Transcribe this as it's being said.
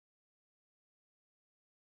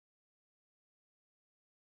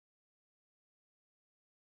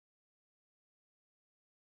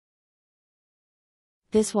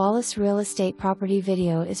This Wallace Real Estate property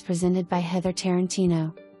video is presented by Heather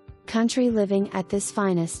Tarantino. Country living at this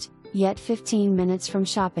finest, yet 15 minutes from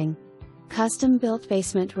shopping. Custom-built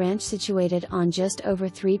basement ranch situated on just over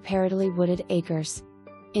 3 paritally wooded acres.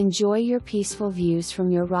 Enjoy your peaceful views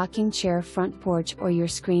from your rocking chair front porch or your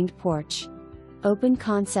screened porch. Open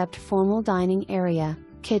concept formal dining area,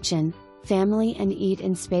 kitchen, family and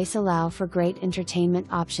eat-in space allow for great entertainment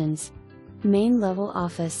options. Main level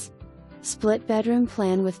office. Split bedroom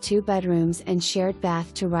plan with 2 bedrooms and shared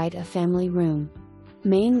bath to right a family room.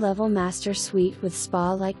 Main level master suite with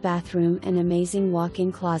spa-like bathroom and amazing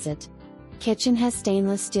walk-in closet. Kitchen has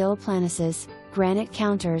stainless steel applanices, granite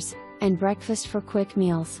counters, and breakfast for quick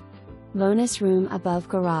meals. Bonus room above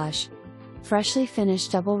garage. Freshly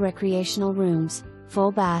finished double recreational rooms,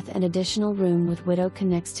 full bath and additional room with window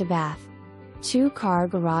connects to bath. 2-car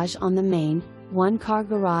garage on the main, 1-car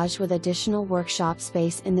garage with additional workshop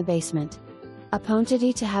space in the basement.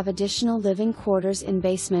 Oppountity to have additional living quarters in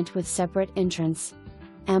basement with separate entrance.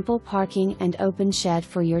 Ample parking and open shed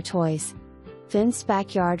for your toys. Fenced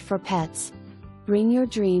backyard for pets. Bring your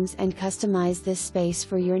dreams and customize this space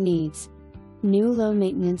for your needs. New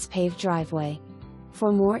low-maintenance paved driveway.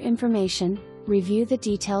 For more information, review the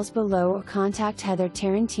details below or contact Heather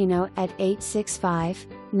Tarantino at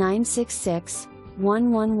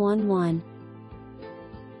 865-966-1111.